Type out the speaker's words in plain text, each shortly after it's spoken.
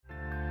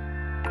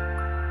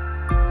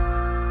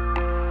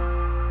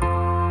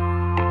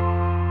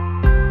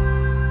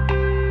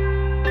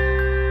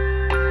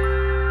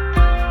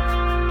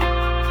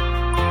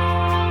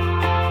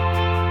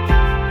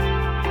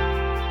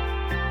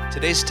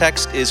Today's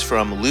text is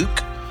from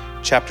Luke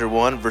chapter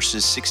 1,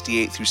 verses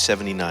 68 through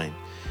 79.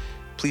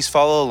 Please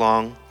follow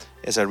along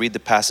as I read the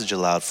passage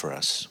aloud for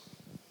us.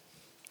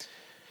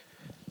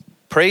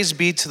 Praise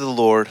be to the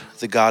Lord,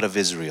 the God of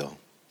Israel,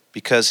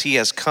 because he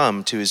has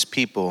come to his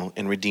people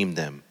and redeemed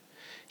them.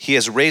 He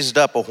has raised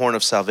up a horn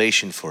of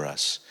salvation for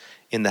us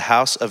in the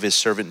house of his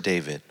servant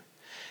David,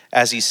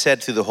 as he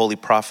said through the holy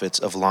prophets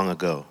of long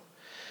ago,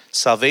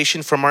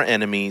 salvation from our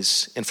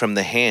enemies and from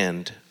the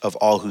hand of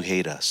all who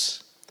hate us,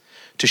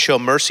 to show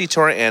mercy to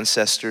our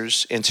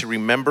ancestors and to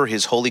remember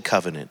his holy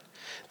covenant,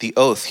 the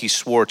oath he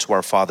swore to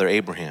our father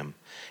Abraham,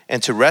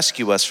 and to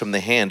rescue us from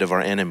the hand of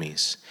our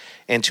enemies,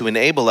 and to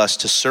enable us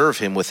to serve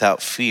him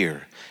without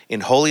fear,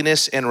 in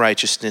holiness and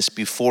righteousness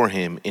before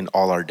him in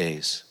all our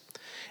days.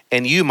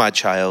 And you, my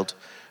child,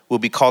 will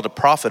be called a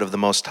prophet of the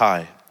Most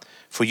High,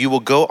 for you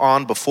will go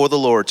on before the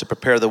Lord to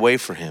prepare the way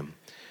for him,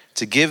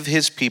 to give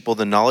his people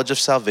the knowledge of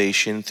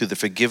salvation through the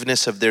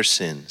forgiveness of their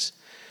sins,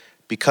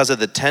 because of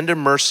the tender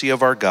mercy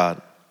of our God,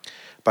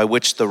 by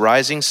which the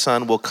rising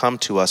sun will come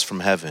to us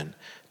from heaven,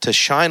 to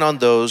shine on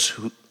those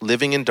who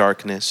living in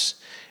darkness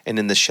and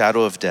in the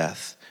shadow of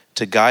death,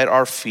 to guide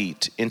our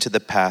feet into the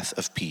path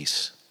of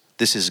peace.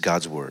 This is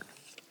God's word.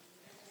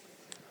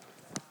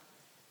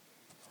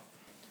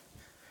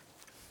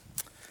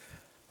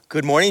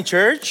 Good morning,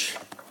 church.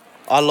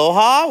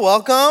 Aloha,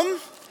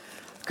 welcome.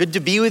 Good to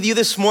be with you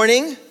this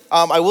morning.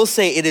 I will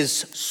say it is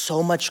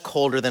so much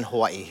colder than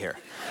Hawaii here.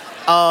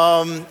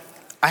 I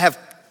have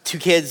two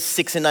kids,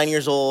 6 and 9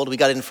 years old. We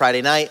got in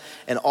Friday night,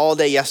 and all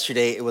day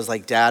yesterday, it was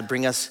like, Dad,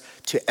 bring us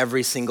to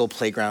every single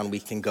playground we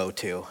can go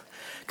to.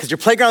 Because your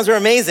playgrounds are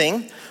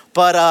amazing,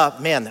 but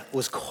man, it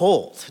was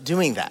cold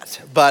doing that.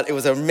 But it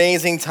was an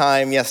amazing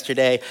time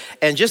yesterday,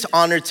 and just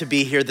honored to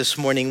be here this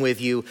morning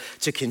with you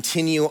to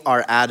continue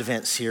our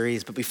Advent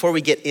series. But before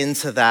we get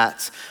into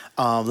that,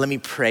 let me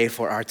pray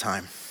for our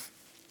time.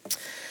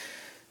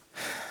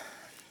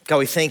 God,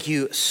 we thank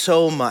you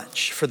so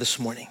much for this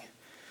morning.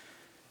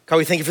 God,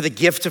 we thank you for the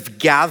gift of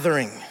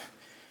gathering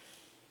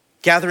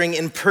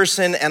in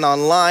person and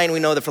online.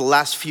 We know that for the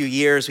last few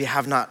years, we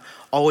have not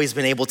always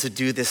been able to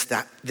do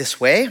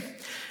this way.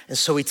 And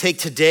so we take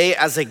today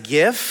as a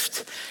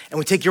gift, and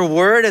we take your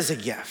word as a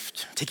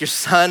gift, take your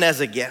son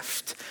as a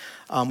gift.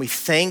 We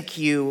thank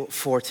you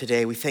for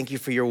today. We thank you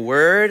for your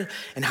word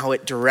and how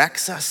it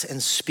directs us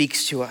and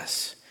speaks to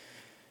us.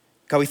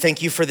 God, we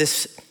thank you for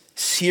this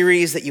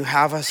series that you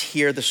have us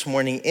here this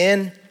morning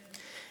in.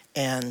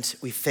 And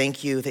we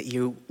thank you that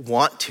you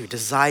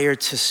desire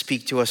to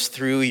speak to us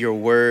through your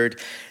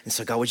word. And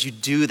so God, would you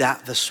do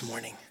that this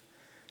morning?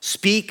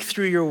 Speak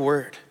through your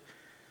word.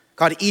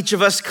 God, each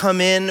of us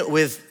come in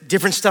with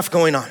different stuff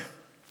going on.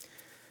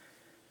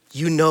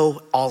 You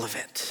know all of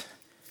it.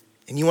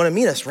 And you want to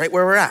meet us right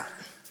where we're at.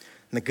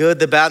 In the good,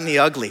 the bad, and the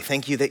ugly.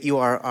 Thank you that you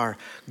are our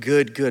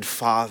good, good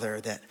Father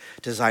that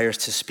desires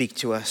to speak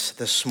to us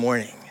this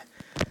morning.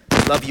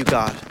 We love you,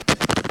 God.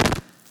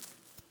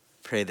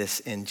 Pray this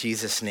in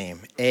Jesus'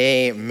 name.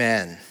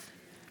 Amen.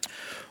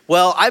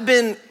 Well, I've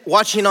been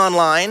watching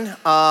online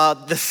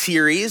the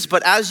series,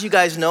 but as you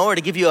guys know, or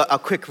to give you a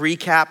quick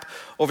recap,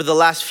 over the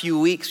last few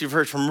weeks, we've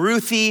heard from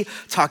Ruthie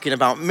talking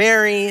about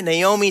Mary,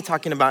 Naomi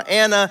talking about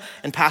Anna,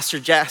 and Pastor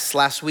Jess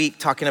last week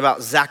talking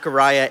about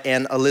Zachariah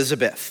and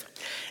Elizabeth.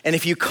 And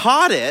if you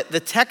caught it, the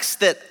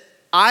text that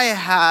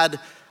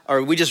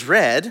we just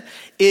read,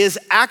 is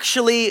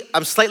actually,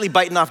 I'm slightly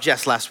biting off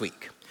Jess last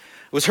week.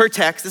 It was her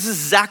text. This is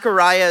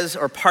Zachariah's,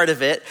 or part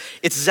of it.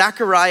 It's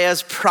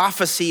Zachariah's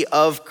prophecy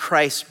of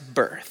Christ's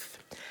birth.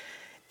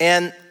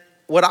 And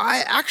what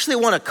I actually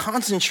want to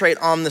concentrate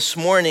on this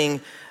morning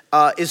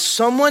is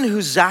someone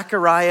who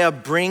Zachariah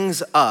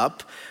brings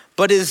up,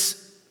 but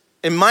is,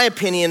 in my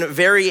opinion,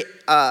 very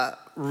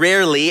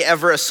rarely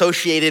ever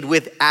associated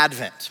with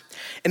Advent.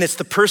 And it's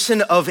the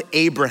person of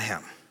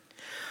Abraham.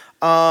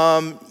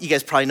 You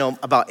guys probably know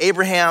about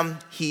Abraham.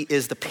 He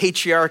is the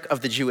patriarch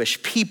of the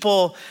Jewish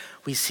people.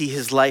 We see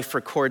his life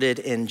recorded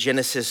in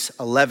Genesis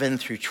 11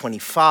 through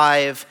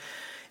 25.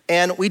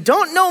 And we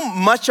don't know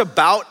much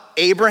about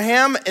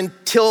Abraham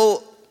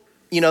until,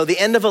 the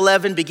end of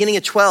 11, beginning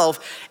of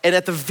 12. And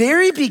at the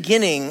very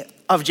beginning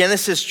of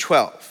Genesis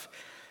 12,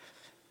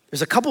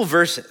 there's a couple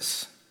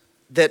verses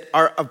that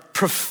are a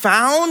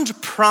profound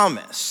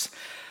promise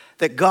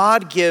that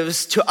God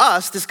gives to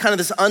us, this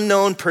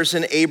unknown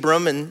person,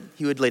 Abram, and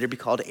he would later be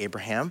called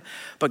Abraham.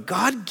 But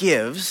God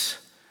gives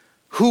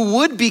who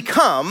would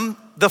become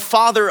the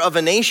father of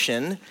a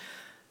nation,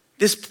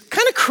 this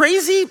kind of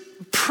crazy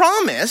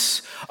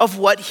promise of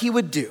what he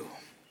would do.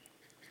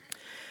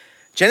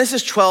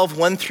 Genesis 12,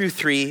 1 through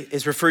 3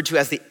 is referred to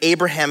as the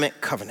Abrahamic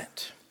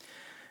covenant.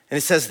 And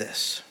it says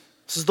this.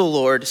 This is the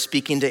Lord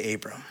speaking to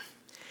Abram. And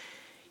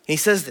he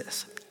says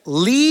this,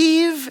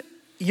 leave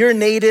your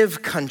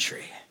native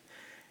country,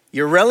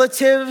 your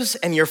relatives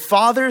and your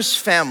father's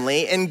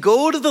family, and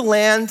go to the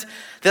land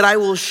that I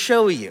will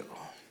show you.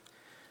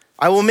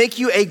 I will make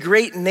you a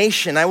great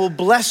nation. I will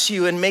bless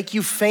you and make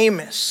you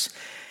famous,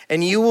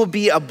 and you will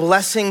be a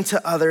blessing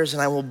to others,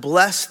 and I will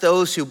bless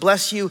those who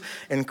bless you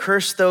and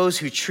curse those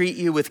who treat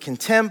you with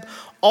contempt.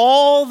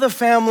 All the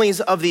families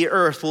of the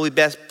earth will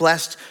be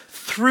blessed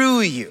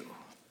through you.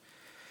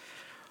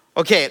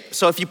 Okay,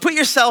 so if you put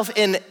yourself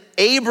in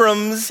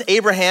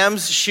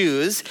Abraham's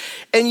shoes,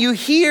 and you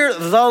hear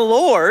the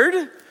Lord,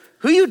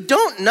 who you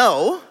don't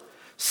know,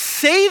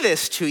 say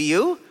this to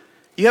you,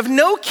 you have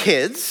no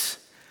kids,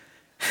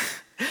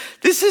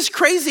 this is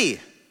crazy.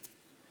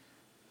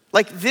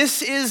 Like,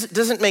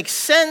 doesn't make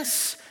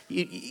sense.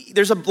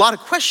 There's a lot of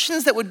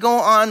questions that would go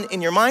on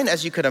in your mind,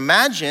 as you could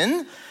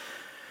imagine.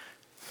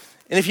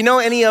 And if you know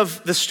any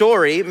of the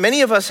story,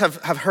 many of us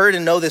have heard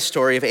and know this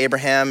story of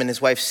Abraham and his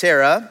wife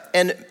Sarah.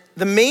 And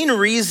the main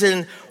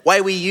reason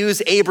why we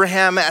use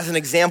Abraham as an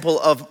example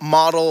of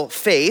model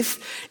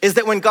faith is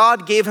that when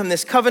God gave him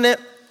this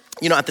covenant,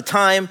 at the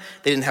time,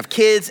 they didn't have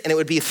kids, and it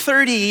would be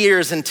 30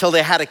 years until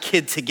they had a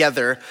kid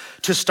together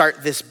to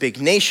start this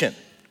big nation.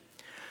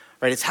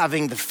 Right? It's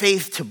having the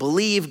faith to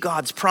believe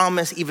God's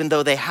promise even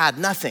though they had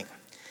nothing.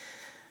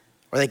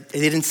 Or they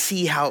didn't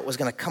see how it was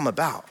going to come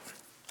about.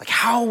 Like,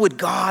 how would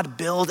God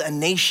build a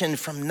nation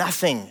from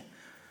nothing?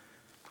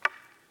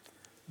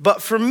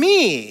 But for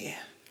me,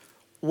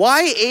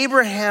 why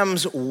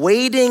Abraham's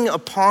waiting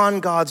upon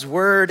God's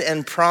word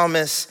and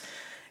promise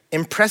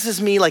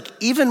impresses me like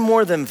even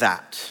more than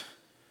that.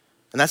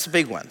 And that's a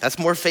big one. That's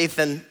more faith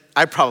than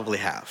I probably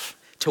have,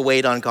 to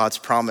wait on God's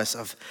promise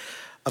of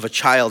a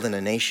child in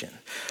a nation.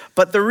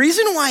 But the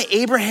reason why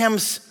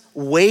Abraham's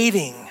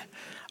waiting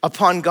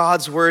upon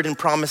God's word and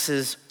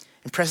promises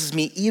impresses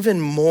me even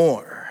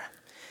more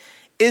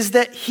is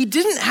that he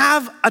didn't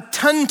have a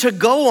ton to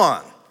go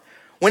on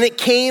when it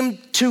came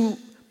to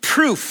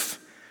proof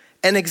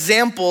and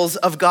examples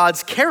of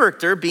God's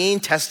character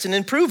being tested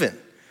and proven.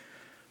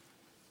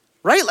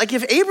 Right? Like,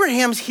 if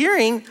Abraham's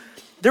hearing,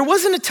 there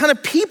wasn't a ton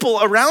of people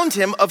around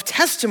him of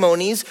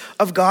testimonies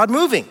of God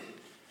moving.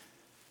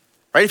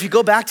 Right? If you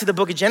go back to the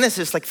book of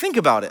Genesis, like, think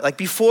about it. Like,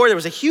 before, there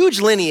was a huge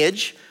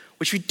lineage,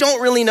 which we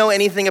don't really know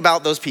anything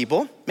about those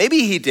people.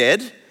 Maybe he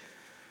did.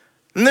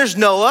 And there's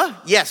Noah.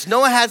 Yes,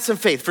 Noah had some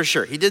faith for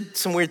sure. He did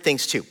some weird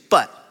things too,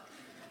 but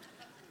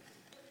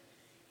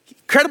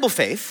credible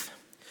faith.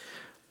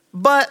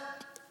 But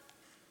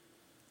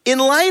in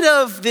light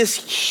of this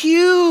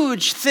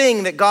huge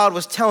thing that God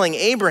was telling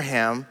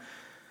Abraham,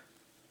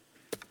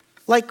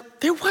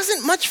 like, there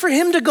wasn't much for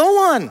him to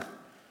go on.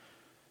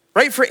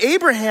 Right? For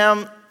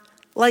Abraham,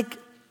 like,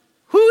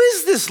 who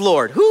is this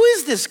Lord? Who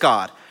is this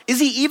God? Is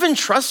he even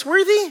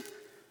trustworthy?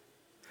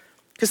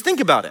 Because think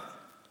about it.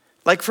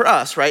 Like, for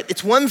us, right?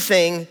 It's one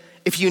thing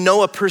if you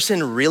know a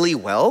person really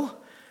well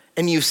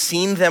and you've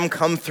seen them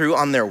come through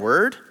on their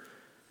word.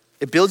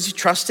 It builds you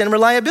trust and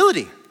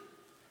reliability.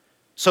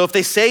 So if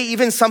they say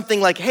even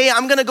something like, hey,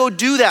 I'm gonna go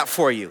do that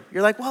for you,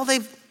 you're like, well,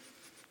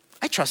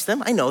 I trust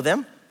them, I know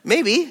them,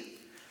 maybe.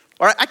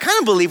 Or I kind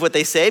of believe what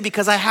they say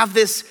because I have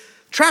this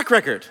track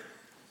record.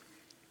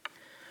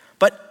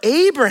 But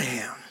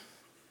Abraham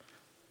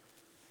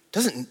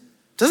doesn't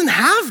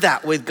have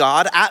that with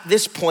God at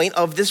this point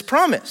of this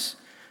promise.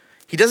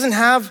 He doesn't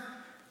have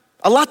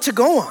a lot to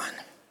go on.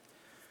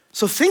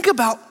 So think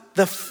about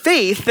the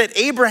faith that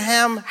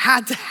Abraham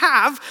had to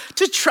have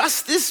to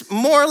trust this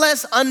more or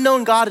less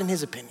unknown God in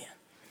his opinion.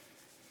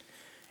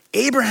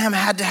 Abraham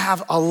had to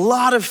have a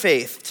lot of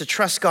faith to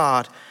trust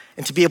God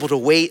and to be able to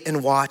wait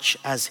and watch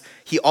as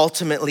he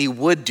ultimately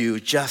would do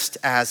just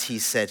as he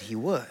said he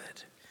would.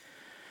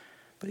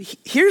 But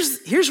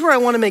here's where I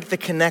want to make the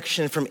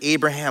connection from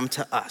Abraham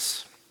to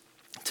us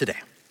today.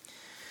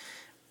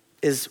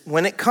 Is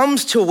when it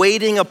comes to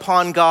waiting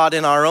upon God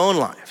in our own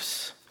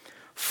lives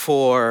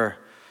for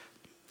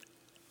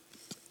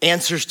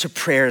answers to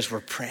prayers we're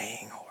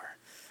praying, or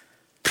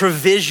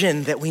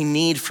provision that we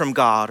need from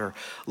God, or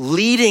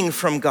leading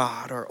from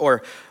God,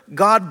 or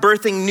God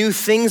birthing new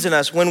things in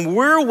us, when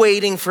we're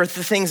waiting for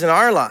the things in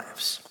our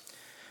lives,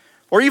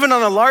 or even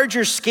on a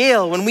larger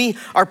scale, when we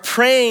are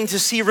praying to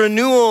see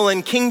renewal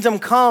and kingdom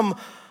come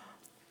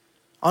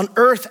on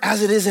earth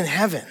as it is in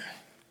heaven.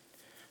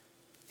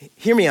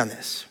 Hear me on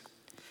this.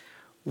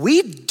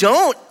 We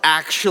don't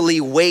actually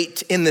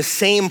wait in the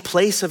same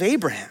place of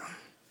Abraham.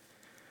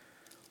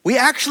 We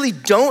actually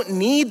don't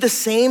need the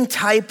same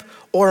type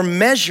or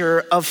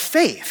measure of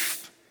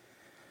faith.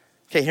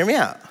 Okay, hear me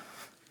out. I'm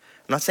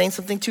not saying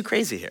something too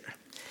crazy here.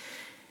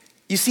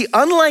 You see,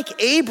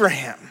 unlike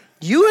Abraham,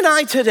 you and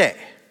I today,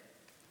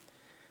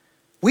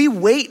 we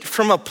wait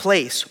from a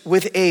place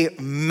with a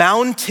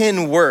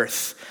mountain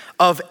worth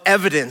of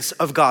evidence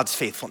of God's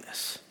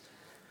faithfulness.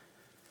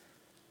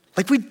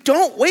 Like, we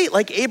don't wait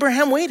like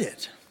Abraham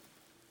waited.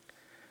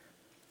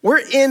 We're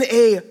in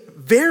a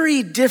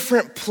very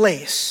different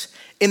place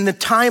in the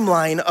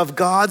timeline of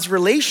God's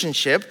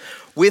relationship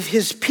with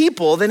his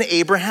people than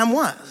Abraham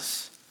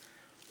was.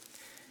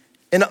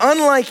 And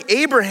unlike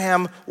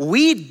Abraham,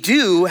 we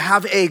do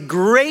have a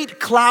great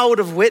cloud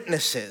of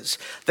witnesses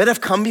that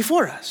have come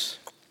before us.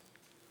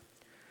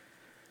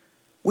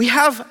 We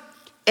have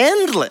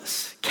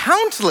endless,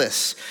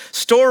 countless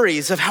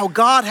stories of how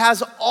God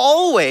has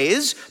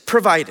always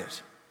provided.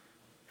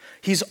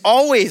 He's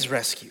always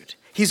rescued.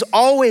 He's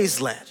always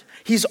led.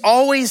 He's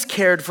always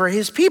cared for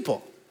his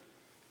people.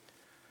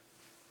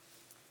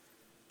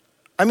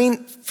 I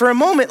mean, for a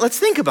moment, let's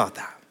think about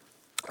that,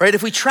 right?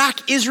 If we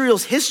track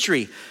Israel's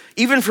history,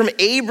 even from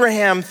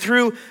Abraham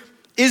through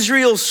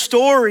Israel's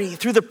story,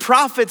 through the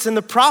prophets and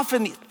the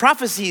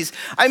prophecies,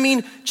 I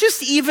mean,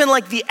 just even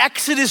like the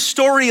Exodus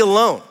story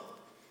alone.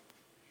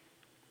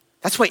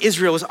 That's why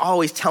Israel was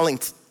always telling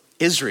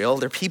Israel,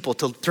 their people,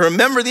 to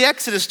remember the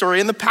Exodus story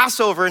and the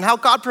Passover and how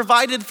God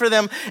provided for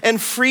them and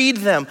freed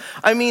them.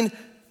 I mean,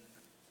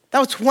 that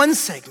was one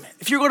segment.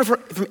 If you go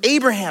from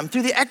Abraham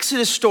through the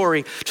Exodus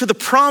story to the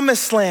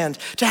promised land,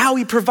 to how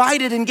he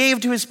provided and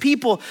gave to his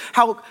people,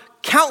 how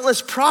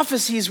countless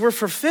prophecies were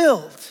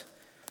fulfilled.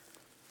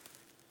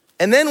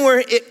 And then where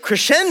it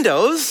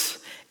crescendos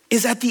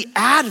is at the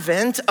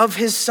advent of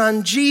his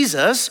son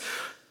Jesus,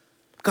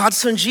 God's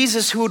son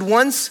Jesus, who would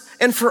once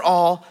and for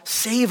all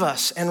save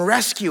us and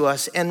rescue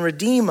us and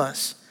redeem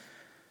us.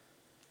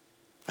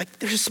 Like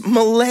there's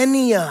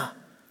millennia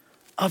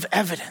of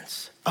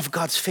evidence of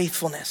God's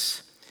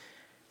faithfulness.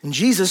 And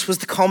Jesus was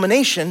the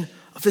culmination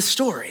of this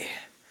story.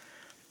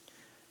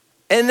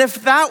 And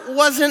if that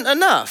wasn't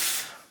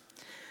enough,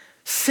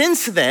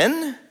 since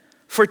then,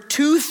 for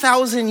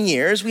 2,000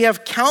 years, we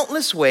have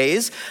countless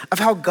ways of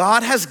how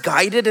God has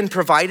guided and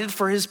provided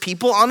for his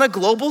people on a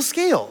global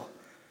scale.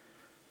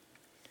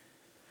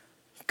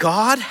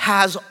 God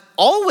has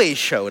always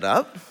showed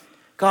up.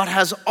 God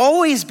has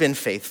always been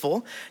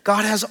faithful.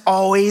 God has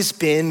always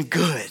been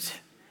good.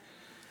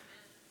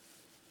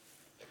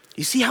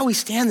 You see how we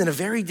stand in a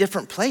very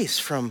different place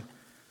from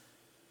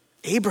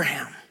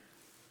Abraham.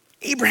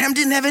 Abraham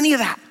didn't have any of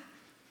that.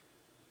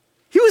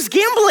 He was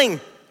gambling.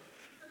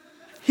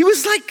 He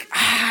was like,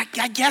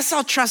 I guess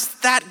I'll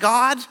trust that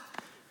God.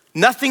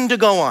 Nothing to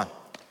go on.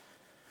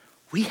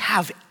 We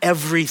have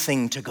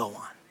everything to go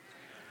on.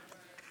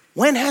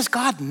 When has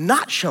God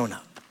not shown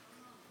up?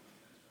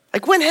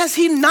 Like when has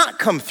he not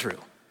come through?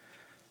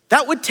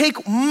 That would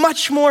take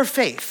much more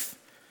faith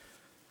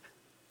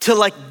to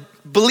like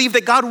believe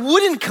that God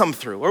wouldn't come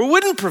through or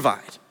wouldn't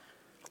provide.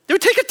 It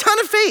would take a ton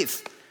of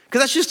faith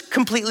because that's just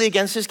completely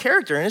against his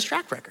character and his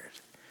track record.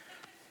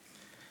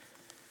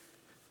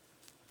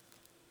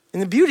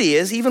 And the beauty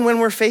is, even when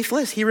we're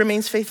faithless, he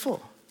remains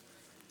faithful.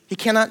 He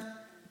cannot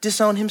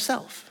disown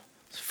himself.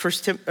 2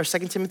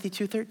 Timothy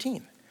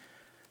 2:13.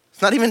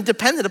 It's not even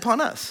dependent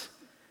upon us.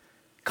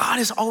 God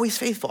is always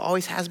faithful,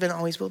 always has been,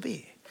 always will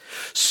be.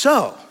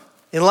 So,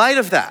 in light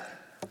of that,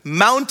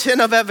 mountain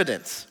of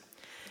evidence,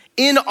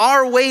 in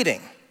our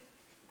waiting,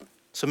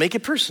 so make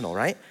it personal,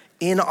 right?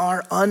 In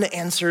our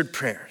unanswered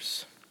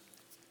prayers,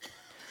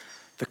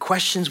 the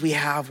questions we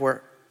have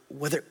were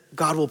whether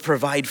God will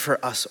provide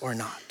for us or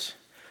not.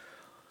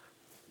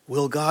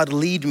 Will God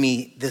lead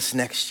me this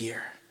next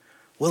year?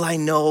 Will I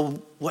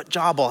know what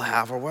job I'll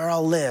have or where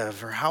I'll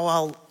live or how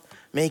I'll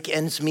make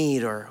ends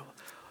meet or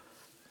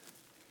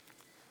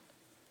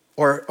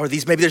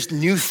these, maybe there's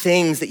new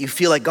things that you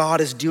feel like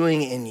God is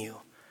doing in you.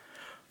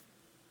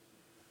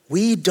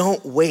 We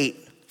don't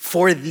wait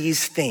for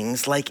these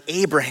things like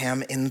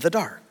Abraham in the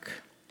dark,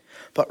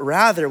 but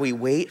rather we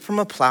wait from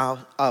a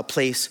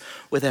place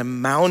with a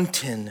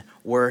mountain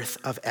worth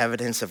of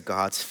evidence of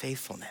God's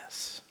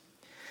faithfulness.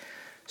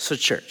 So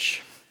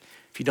church,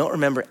 if you don't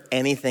remember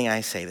anything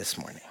I say this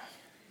morning,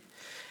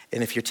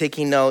 and if you're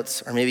taking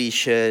notes, or maybe you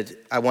should,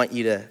 I want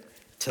you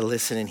to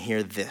listen and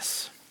hear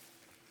this.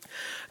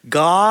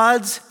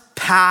 God's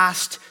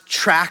past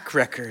track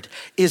record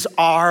is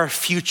our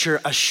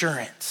future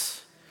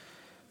assurance.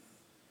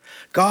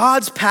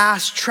 God's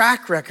past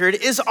track record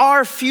is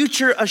our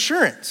future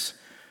assurance.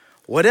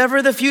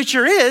 Whatever the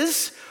future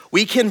is,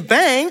 we can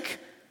bank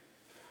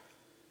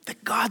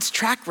that God's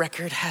track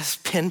record has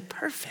been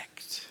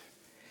perfect.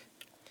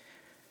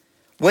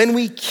 When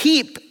we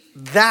keep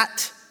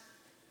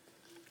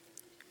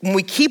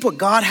what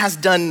God has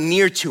done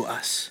near to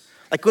us,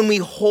 like when we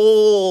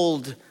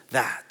hold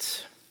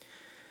that,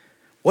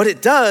 what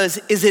it does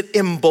is it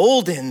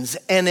emboldens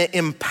and it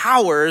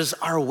empowers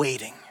our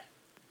waiting.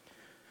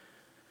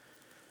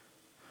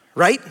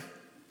 Right?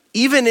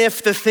 Even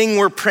if the thing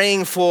we're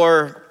praying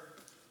for,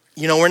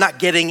 we're not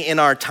getting in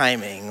our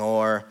timing,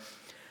 or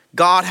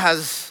God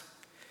has,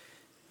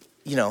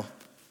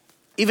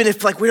 even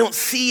if we don't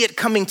see it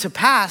coming to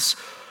pass,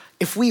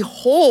 if we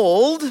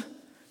hold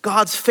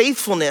God's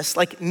faithfulness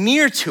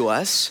near to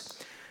us,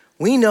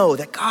 we know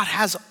that God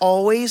has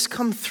always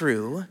come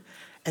through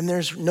and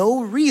there's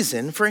no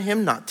reason for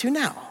him not to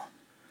now.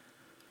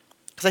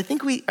 Because I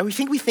think we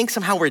think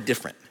somehow we're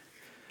different.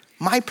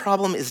 My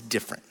problem is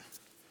different.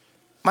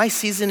 My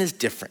season is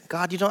different.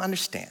 God, you don't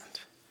understand.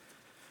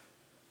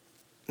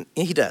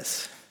 And he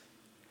does.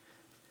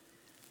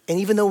 And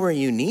even though we're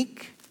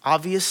unique,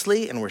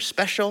 obviously, and we're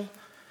special,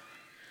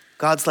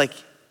 God's like,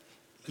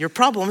 your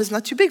problem is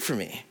not too big for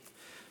me.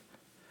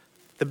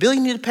 The bill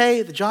you need to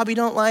pay, the job you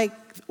don't like,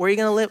 where you're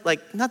gonna live,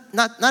 not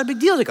a big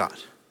deal to God.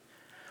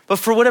 But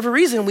for whatever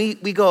reason, we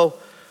go,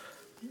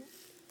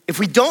 if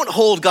we don't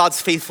hold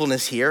God's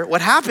faithfulness here,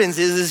 what happens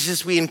is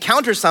just we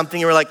encounter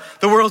something and we're like,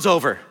 the world's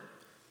over.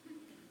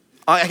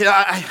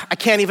 I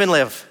can't even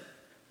live.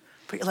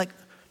 But you're like,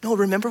 no,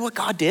 remember what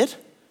God did?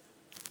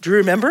 Do you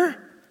remember?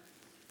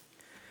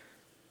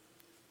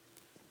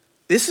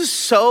 This is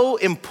so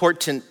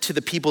important to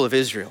the people of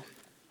Israel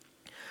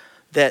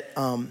that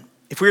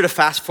if we were to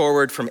fast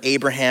forward from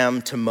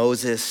Abraham to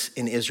Moses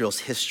in Israel's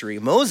history,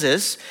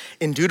 Moses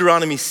in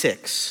Deuteronomy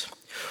 6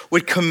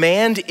 would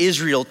command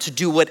Israel to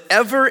do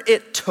whatever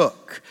it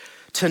took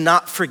to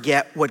not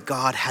forget what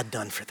God had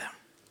done for them.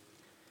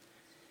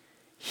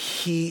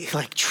 He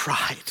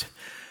tried.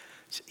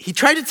 He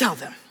tried to tell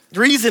them,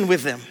 reason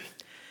with them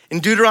in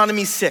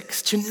Deuteronomy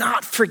 6 to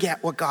not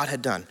forget what God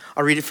had done.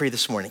 I'll read it for you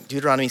this morning.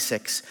 Deuteronomy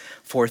 6,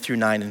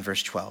 4-9 and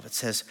verse 12. It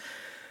says,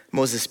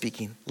 Moses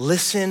speaking,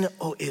 "Listen,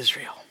 O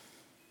Israel,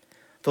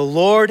 the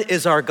Lord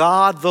is our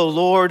God, the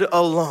Lord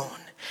alone.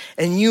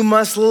 And you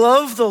must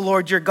love the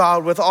Lord your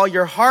God with all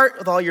your heart,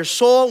 with all your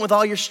soul, with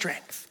all your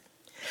strength.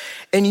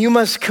 And you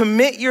must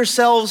commit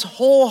yourselves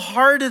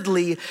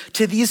wholeheartedly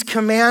to these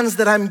commands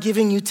that I'm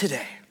giving you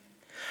today.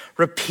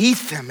 Repeat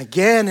them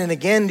again and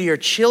again to your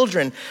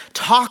children.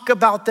 Talk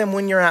about them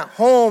when you're at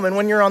home and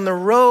when you're on the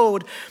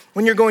road,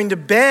 when you're going to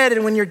bed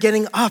and when you're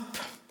getting up.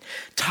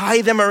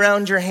 Tie them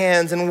around your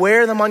hands and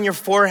wear them on your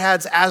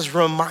foreheads as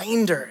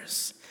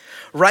reminders.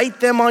 Write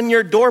them on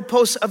your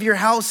doorposts of your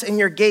house and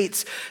your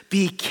gates.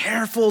 Be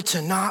careful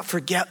to not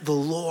forget the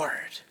Lord,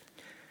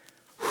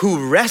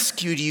 who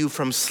rescued you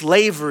from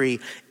slavery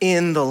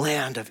in the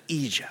land of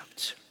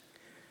Egypt."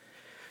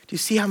 Do you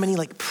see how many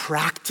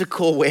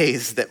practical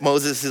ways that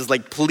Moses is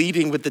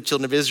pleading with the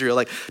children of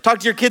Israel? Talk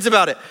to your kids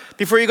about it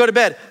before you go to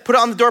bed. Put it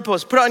on the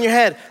doorpost, put it on your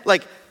head.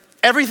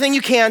 Everything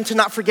you can to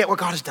not forget what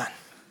God has done.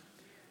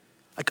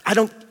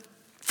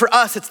 For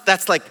us,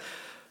 that's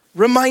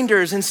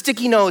reminders and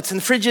sticky notes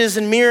and fridges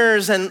and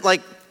mirrors and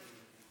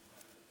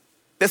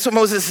that's what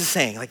Moses is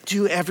saying.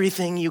 Do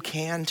everything you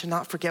can to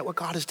not forget what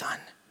God has done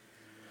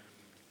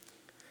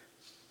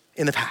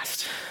in the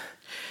past.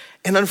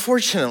 And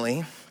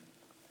unfortunately,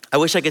 I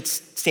wish I could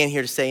stand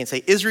here to say,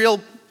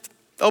 Israel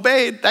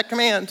obeyed that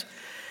command.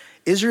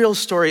 Israel's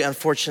story,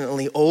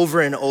 unfortunately,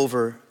 over and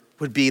over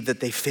would be that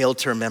they failed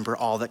to remember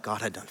all that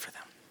God had done for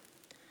them.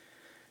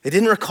 They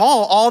didn't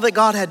recall all that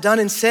God had done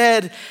and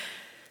said.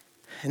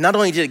 And not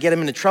only did it get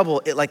them into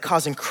trouble, it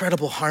caused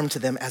incredible harm to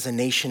them as a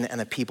nation and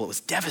a people. It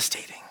was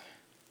devastating.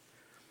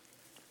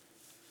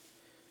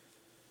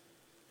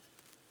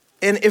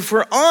 And if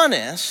we're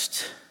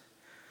honest,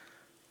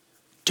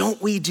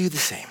 don't we do the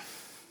same?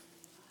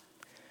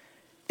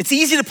 It's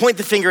easy to point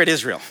the finger at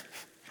Israel.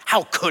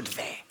 How could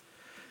they?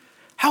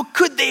 How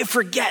could they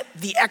forget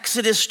the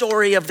Exodus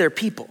story of their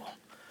people?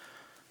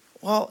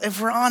 Well,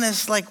 if we're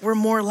honest, we're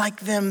more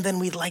like them than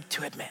we'd like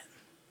to admit.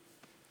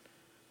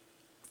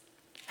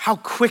 How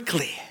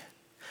quickly,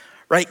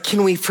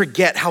 can we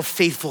forget how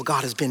faithful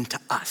God has been to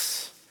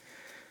us?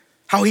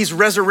 How he's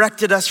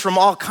resurrected us from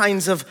all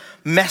kinds of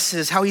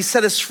messes, how he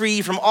set us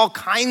free from all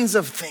kinds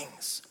of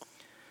things.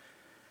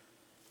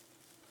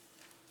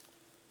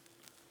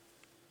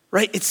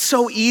 It's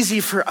so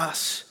easy for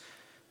us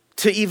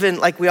to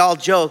even, we all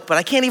joke, but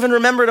I can't even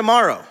remember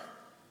tomorrow.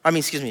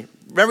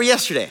 Remember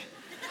yesterday.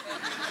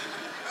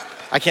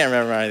 I can't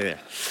remember either.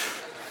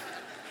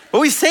 But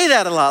we say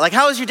that a lot.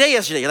 How was your day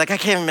yesterday? You're I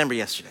can't remember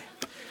yesterday.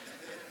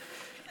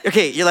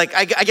 Okay, you're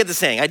I get the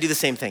saying. I do the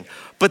same thing.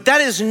 But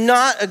that is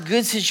not a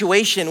good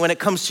situation when it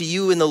comes to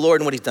you and the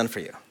Lord and what he's done for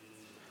you.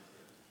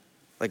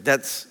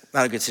 That's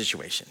not a good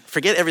situation.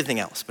 Forget everything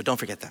else, but don't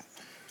forget that.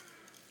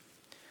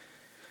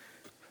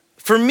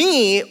 For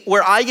me,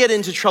 where I get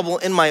into trouble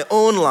in my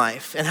own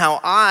life and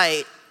how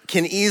I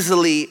can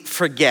easily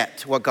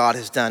forget what God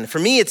has done, for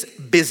me, it's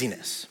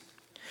busyness.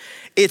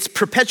 It's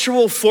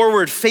perpetual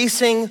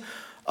forward-facing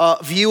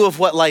view of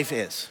what life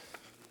is.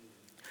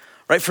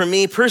 For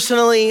me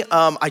personally,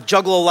 I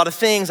juggle a lot of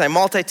things. I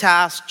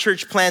multitask,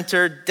 church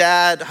planter,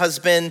 dad,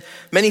 husband,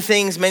 many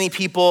things, many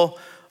people,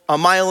 a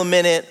mile a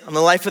minute. I'm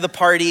the life of the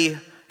party.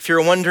 If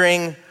you're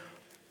wondering,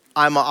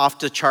 I'm off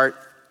the chart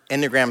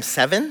Enneagram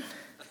 7.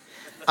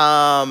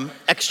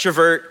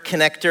 Extrovert,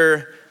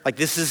 connector.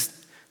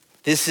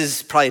 This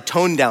is probably a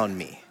toned down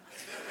me.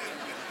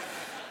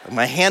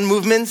 My hand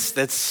movements,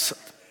 that's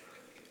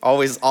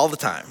always, all the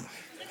time.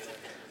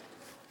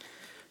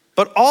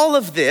 But all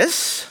of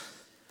this,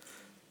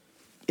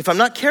 if I'm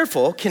not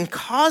careful, can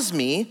cause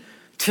me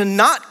to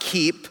not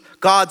keep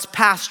God's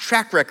past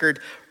track record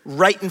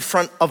right in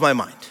front of my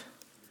mind.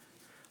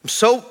 I'm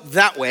so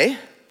that way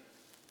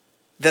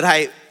that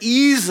I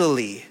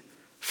easily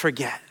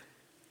forget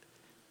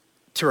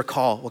to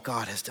recall what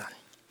God has done.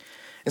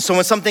 And so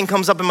when something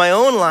comes up in my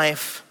own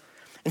life,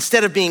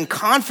 instead of being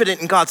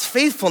confident in God's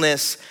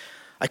faithfulness,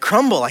 I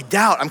crumble, I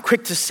doubt. I'm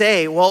quick to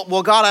say,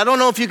 well, God, I don't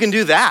know if you can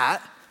do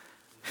that.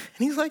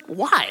 And he's like,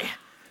 why?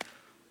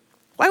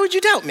 Why would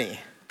you doubt me?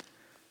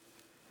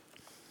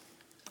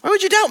 Why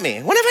would you doubt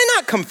me? When have I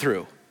not come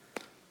through?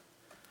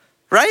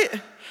 Right?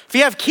 If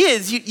you have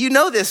kids, you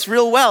know this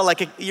real well.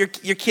 Your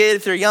kid,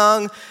 if they're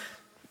young,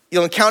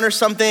 you'll encounter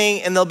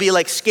something and they'll be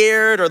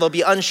scared or they'll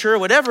be unsure or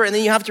whatever. And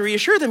then you have to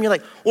reassure them. You're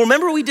like, well,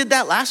 remember we did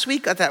that last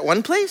week at that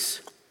one place?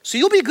 So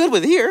you'll be good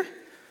with here.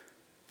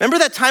 Remember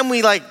that time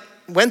we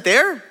went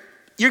there?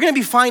 You're gonna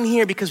be fine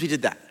here because we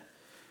did that.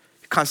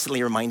 You're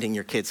constantly reminding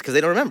your kids because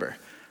they don't remember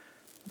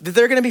that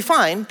they're gonna be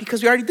fine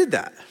because we already did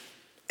that.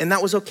 And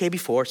that was okay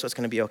before, so it's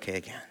gonna be okay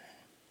again.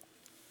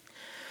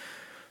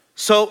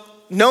 So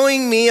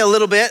knowing me a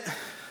little bit,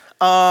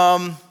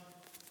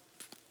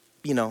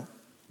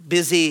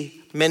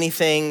 busy, many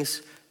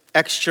things,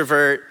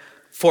 extrovert,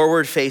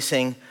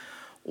 forward-facing,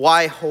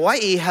 why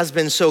Hawaii has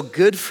been so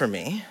good for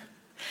me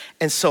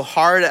and so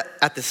hard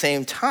at the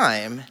same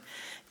time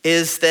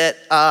is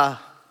that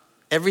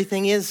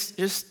everything is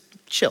just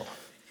chill,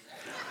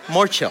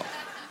 more chill.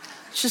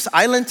 It's just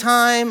island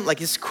time,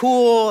 it's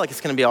cool,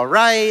 it's gonna be all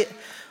right.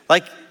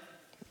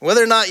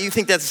 Whether or not you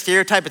think that's a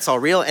stereotype, it's all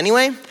real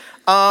anyway.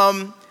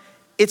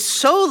 It's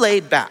so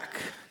laid back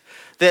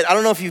that I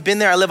don't know if you've been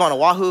there. I live on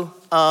Oahu,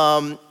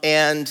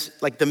 and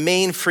the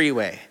main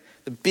freeway,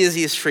 the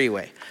busiest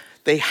freeway,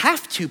 they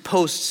have to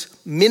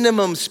post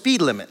minimum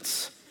speed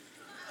limits.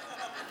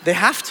 They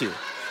have to.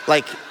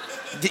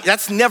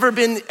 That's never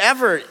been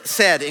ever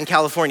said in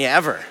California,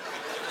 ever.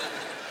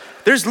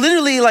 There's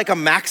literally a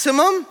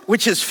maximum,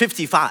 which is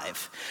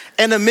 55,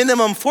 and a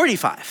minimum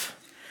 45.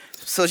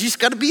 So you just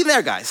gotta be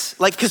there, guys.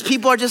 Because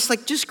people are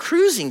just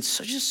cruising,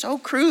 so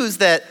cruise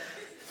that,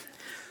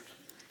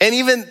 and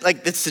even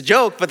it's a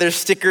joke, but there's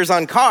stickers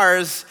on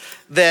cars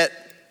that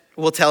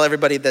will tell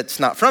everybody that's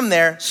not from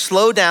there,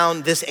 slow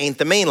down, this ain't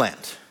the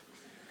mainland.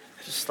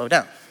 Just slow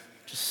down,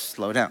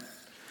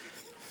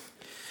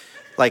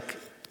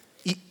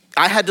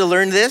 I had to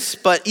learn this,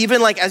 but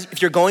even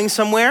if you're going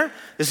somewhere,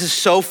 this is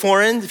so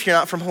foreign if you're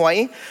not from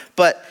Hawaii,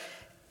 but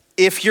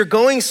if you're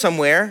going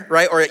somewhere,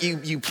 right, or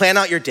you plan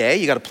out your day,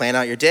 you gotta plan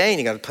out your day, and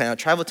you gotta plan out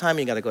travel time, and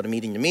you gotta go to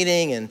meeting to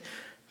meeting, and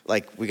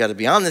we gotta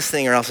be on this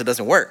thing or else it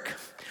doesn't work.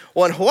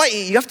 Well, in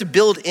Hawaii, you have to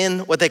build in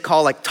what they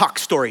call talk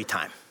story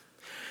time.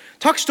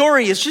 Talk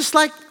story is just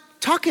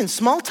talking,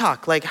 small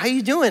talk, how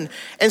you doing?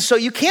 And so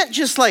you can't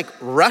just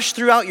rush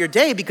throughout your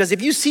day, because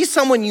if you see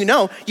someone you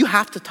know, you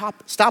have to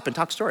stop and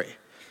talk story.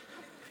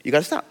 You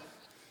gotta stop.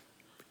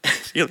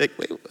 You're wait,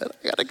 I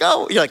gotta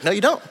go. You're no, you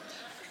don't.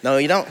 No,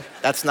 you don't.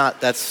 That's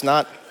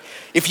not.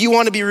 If you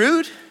want to be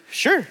rude,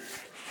 sure.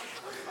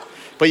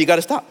 But you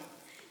gotta stop.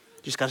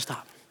 You just gotta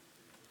stop.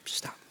 Just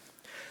stop.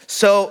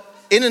 So,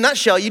 in a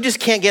nutshell, you just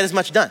can't get as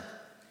much done.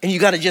 And you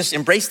gotta just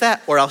embrace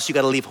that, or else you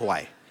gotta leave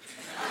Hawaii.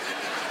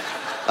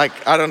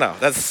 I don't know.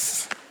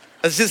 That's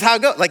just how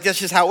it goes. That's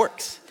just how it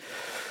works.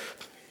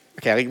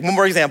 Okay, one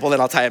more example, then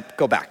I'll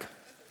go back.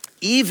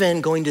 Even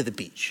going to the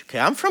beach. Okay,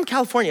 I'm from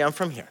California, I'm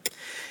from here.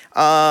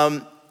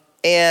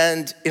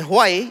 And in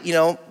Hawaii,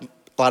 a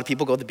lot of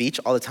people go to the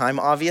beach all the time,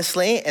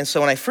 obviously. And so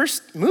when I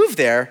first moved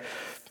there,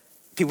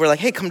 people were like,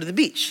 hey, come to the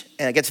beach.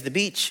 And I get to the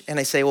beach and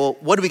I say, well,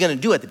 what are we gonna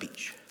do at the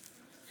beach?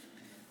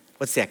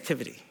 What's the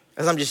activity?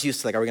 Because I'm just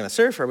used to are we gonna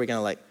surf? Or are we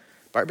gonna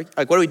barbecue?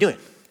 What are we doing?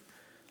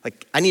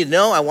 I need to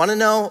know, I wanna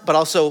know, but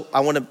also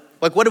I wanna,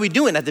 what are we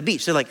doing at the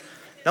beach? They're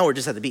no, we're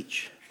just at the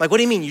beach. What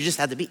do you mean you're just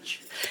at the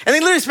beach? And they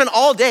literally spend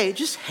all day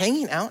just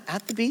hanging out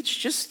at the beach,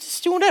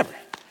 just doing whatever.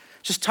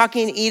 Just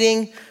talking,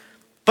 eating,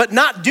 but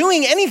not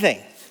doing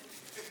anything.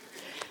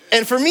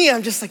 And for me,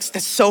 I'm just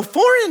that's so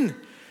foreign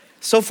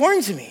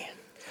to me.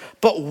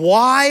 But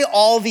why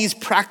all these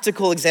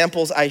practical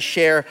examples I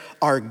share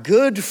are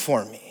good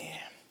for me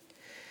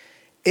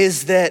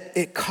is that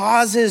it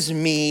causes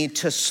me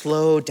to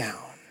slow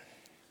down,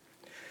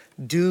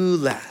 do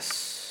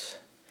less.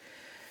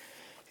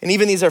 And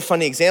even these are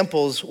funny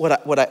examples.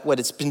 What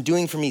it's been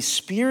doing for me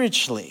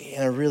spiritually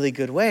in a really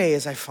good way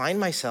is I find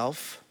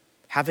myself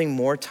having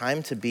more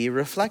time to be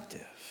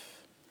reflective,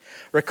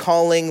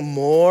 recalling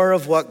more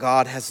of what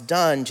God has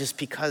done just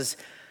because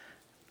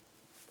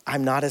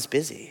I'm not as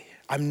busy.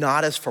 I'm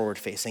not as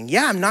forward-facing.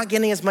 Yeah, I'm not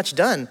getting as much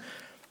done,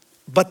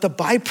 but the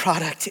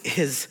byproduct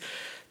is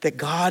that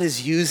God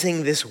is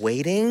using this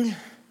waiting,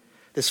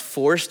 this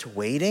forced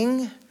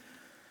waiting,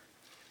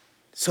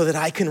 so that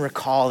I can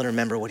recall and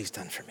remember what he's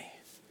done for me.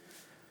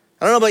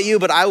 I don't know about you,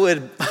 but I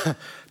would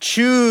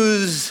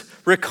choose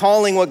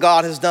recalling what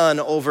God has done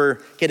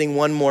over getting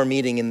one more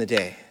meeting in the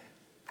day,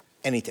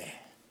 any day.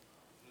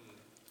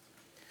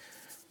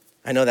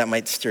 I know that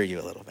might stir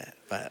you a little bit,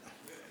 but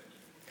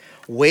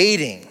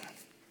waiting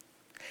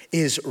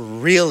is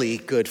really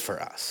good for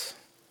us.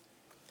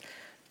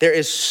 There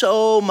is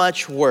so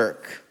much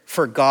work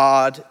for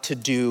God to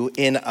do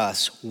in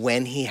us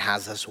when he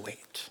has us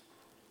wait.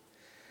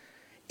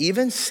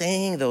 Even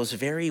saying those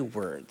very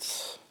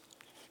words,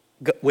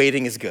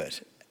 waiting is good,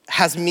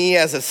 has me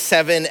as a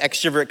 7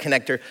 extrovert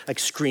connector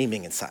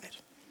screaming inside.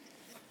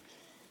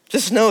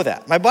 Just know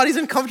that. My body's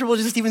uncomfortable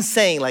just even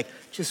saying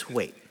just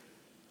wait.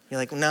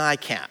 You're no, I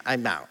can't.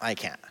 I'm out. I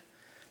can't.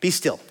 Be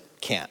still.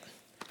 Can't.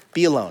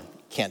 Be alone.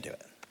 Can't do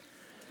it.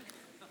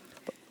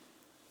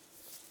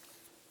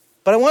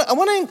 But I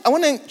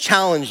want to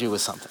challenge you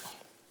with something.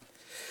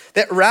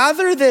 That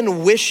rather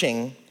than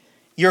wishing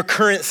your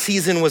current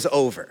season was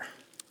over,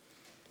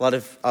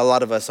 a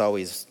lot of us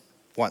always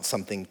want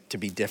something to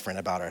be different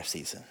about our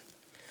season.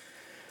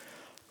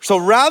 So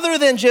rather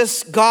than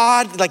just,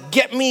 God, like,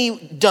 get me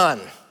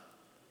done,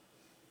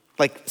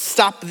 like,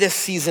 stop this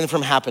season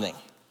from happening,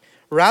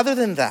 rather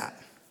than that,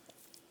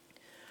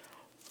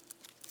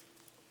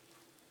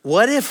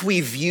 what if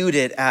we viewed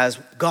it as,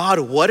 God,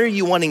 what are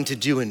you wanting to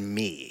do in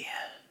me?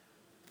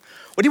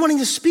 What are you wanting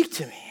to speak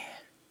to me?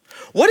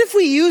 What if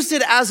we used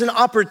it as an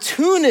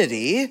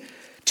opportunity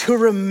to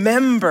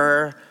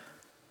remember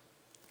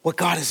what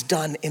God has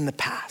done in the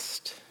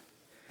past?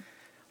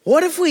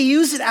 What if we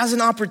use it as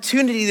an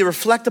opportunity to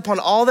reflect upon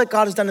all that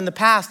God has done in the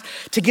past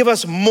to give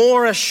us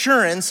more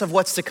assurance of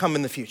what's to come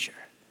in the future?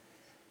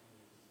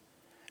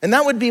 And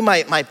that would be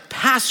my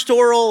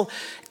pastoral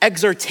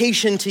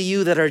exhortation to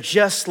you that are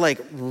just like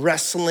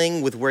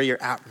wrestling with where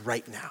you're at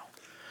right now.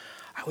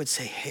 I would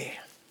say, hey,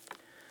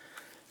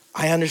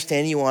 I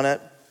understand you want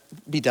to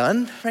be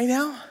done right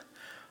now,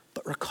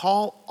 but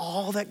recall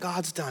all that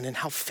God's done and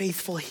how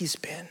faithful he's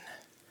been.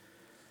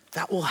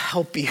 That will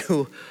help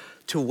you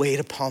to wait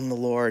upon the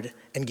Lord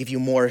and give you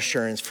more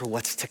assurance for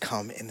what's to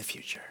come in the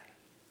future.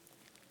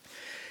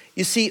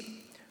 You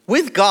see,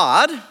 with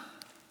God,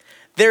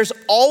 there's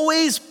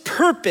always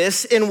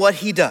purpose in what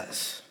he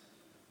does.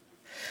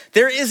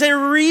 There is a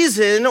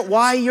reason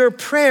why your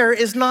prayer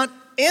is not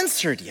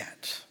answered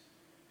yet.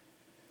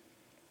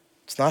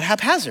 It's not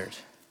haphazard.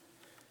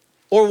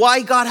 Or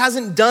why God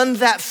hasn't done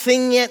that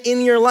thing yet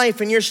in your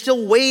life and you're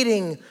still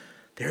waiting.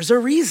 There's a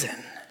reason.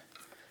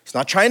 He's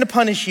not trying to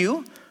punish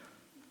you.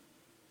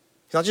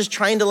 He's not just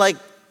trying to like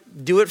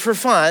do it for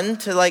fun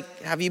to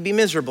like have you be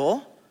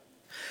miserable.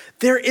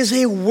 There is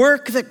a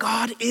work that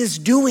God is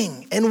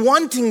doing and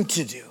wanting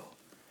to do.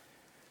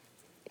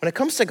 When it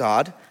comes to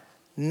God,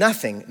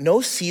 nothing,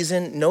 no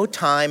season, no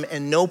time,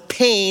 and no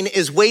pain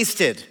is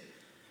wasted.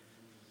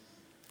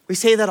 We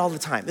say that all the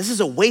time. This is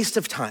a waste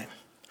of time.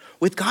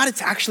 With God,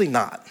 it's actually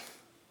not.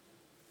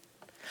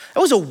 It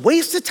was a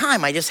waste of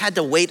time. I just had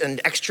to wait an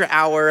extra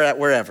hour at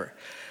wherever.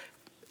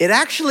 It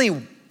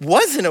actually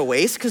wasn't a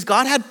waste because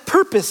God had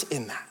purpose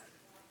in that.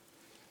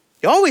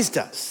 He always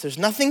does. There's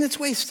nothing that's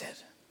wasted.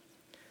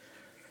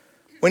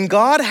 When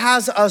God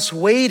has us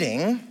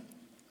waiting,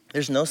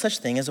 there's no such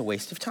thing as a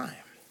waste of time.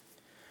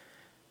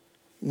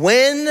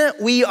 When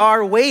we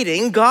are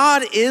waiting,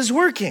 God is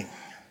working.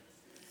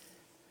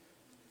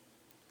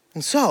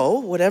 And so,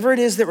 whatever it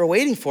is that we're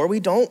waiting for, we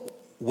don't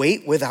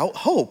wait without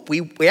hope.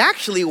 We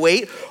actually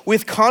wait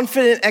with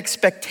confident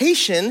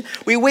expectation.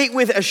 We wait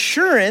with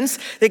assurance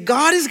that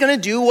God is going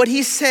to do what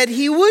he said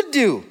he would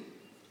do.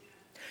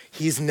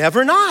 He's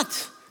never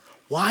not.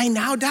 Why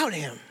now doubt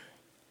him?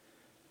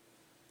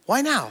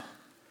 Why now?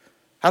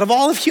 Out of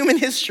all of human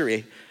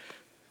history,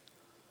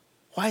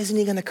 why isn't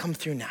he going to come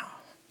through now?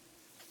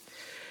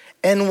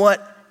 And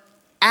what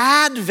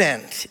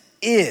Advent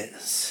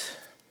is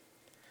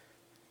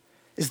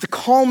the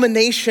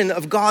culmination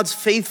of God's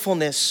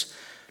faithfulness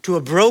to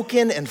a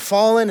broken and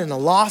fallen and a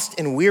lost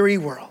and weary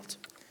world.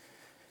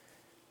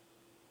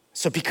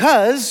 So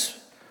because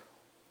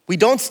we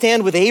don't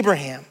stand with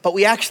Abraham, but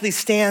we actually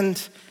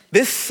stand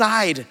this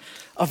side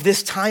of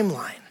this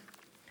timeline,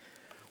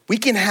 we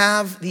can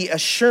have the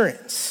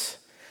assurance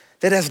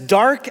that as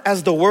dark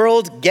as the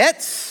world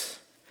gets,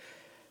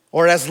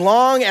 or as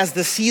long as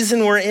the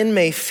season we're in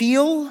may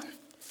feel,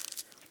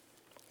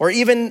 or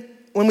even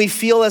when we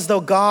feel as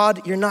though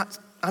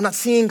I'm not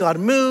seeing God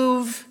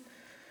move,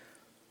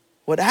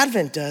 what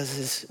Advent does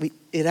is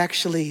it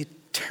actually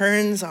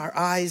turns our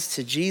eyes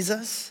to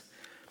Jesus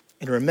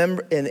and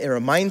it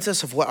reminds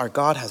us of what our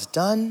God has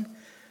done,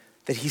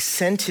 that he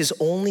sent his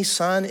only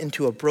son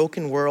into a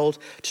broken world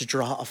to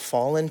draw a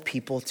fallen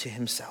people to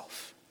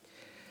himself.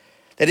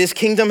 That his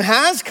kingdom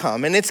has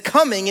come and it's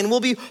coming and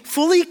will be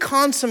fully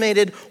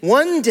consummated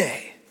one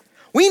day.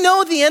 We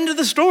know the end of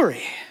the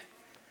story.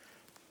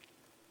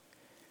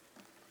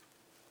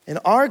 And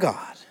our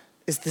God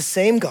is the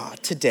same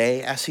God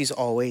today as he's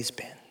always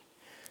been.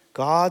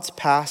 God's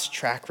past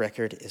track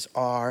record is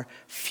our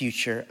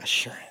future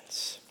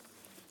assurance.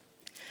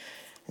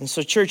 And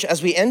so, church,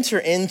 as we enter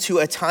into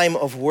a time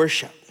of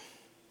worship,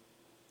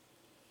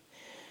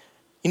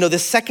 the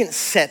second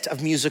set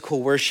of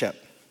musical worship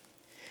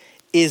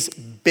is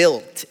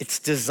built, it's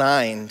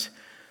designed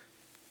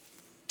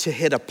to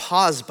hit a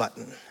pause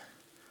button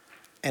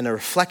and a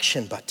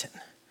reflection button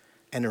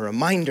and a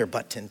reminder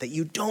button that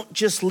you don't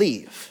just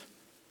leave.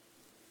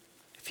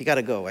 If you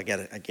gotta go, I get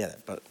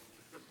it, but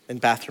in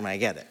bathroom, I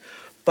get it.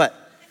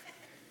 But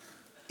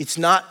it's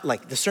not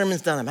like the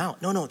sermon's done, I'm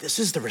out. No, this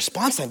is the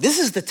response time. This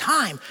is the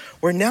time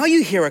where now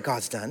you hear what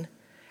God's done,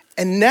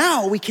 and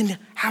now we can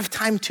have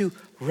time to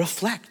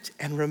reflect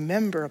and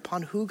remember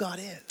upon who God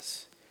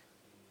is.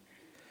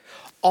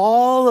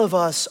 All of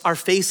us are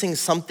facing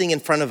something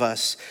in front of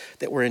us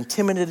that we're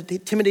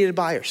intimidated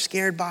by or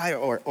scared by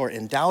or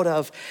in doubt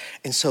of.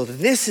 And so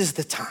this is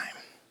the time,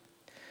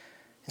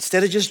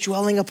 instead of just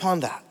dwelling upon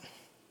that,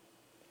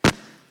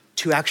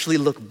 to actually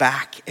look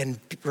back and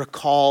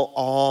recall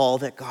all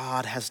that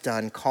God has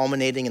done,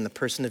 culminating in the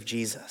person of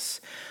Jesus.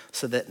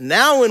 So that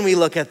now when we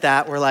look at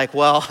that, we're like,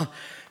 well,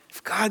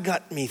 if God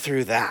got me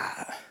through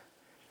that,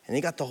 and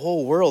he got the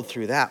whole world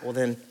through that, well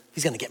then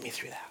he's gonna get me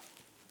through that.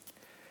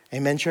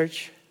 Amen,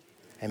 church?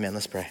 Amen.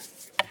 Let's pray.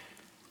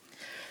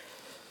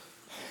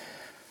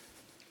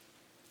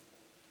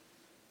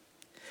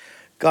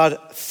 God,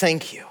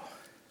 thank you.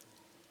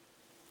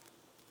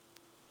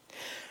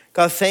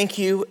 God, thank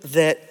you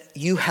that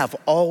you have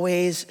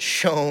always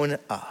shown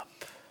up.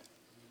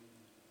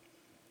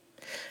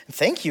 And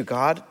thank you,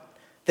 God,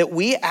 that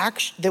we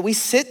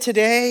sit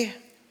today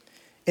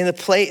in the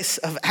place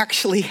of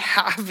actually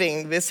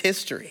having this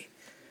history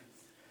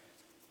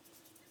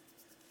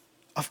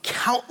of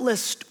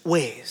countless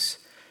ways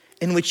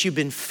in which you've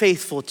been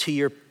faithful to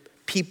your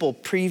people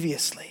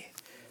previously.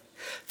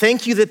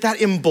 Thank you that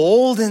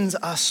emboldens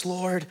us,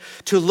 Lord,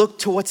 to look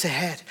to what's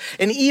ahead.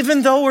 And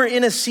even though we're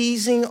in a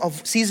season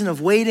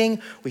of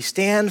waiting, we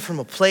stand from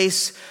a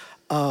place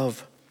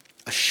of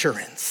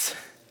assurance,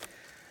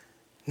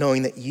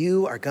 knowing that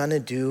you are gonna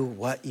do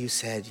what you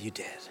said you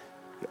did.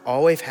 You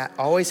always have,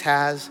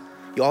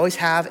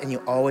 and you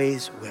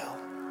always will.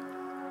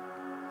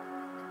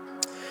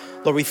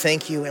 Lord, we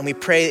thank you and we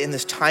pray in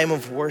this time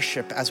of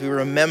worship as we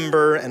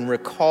remember and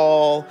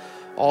recall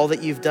all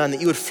that you've done,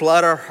 that you would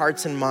flood our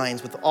hearts and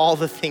minds with all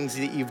the things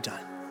that you've done.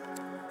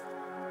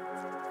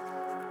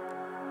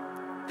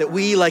 That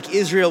we, like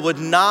Israel, would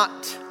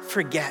not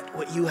forget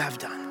what you have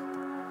done.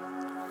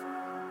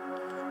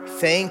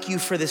 Thank you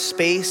for this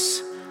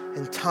space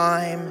and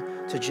time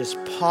to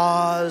just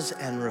pause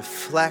and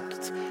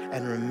reflect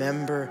and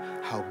remember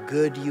how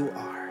good you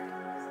are.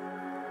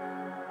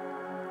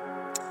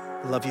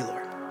 Love you,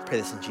 Lord. Pray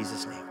this in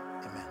Jesus' name.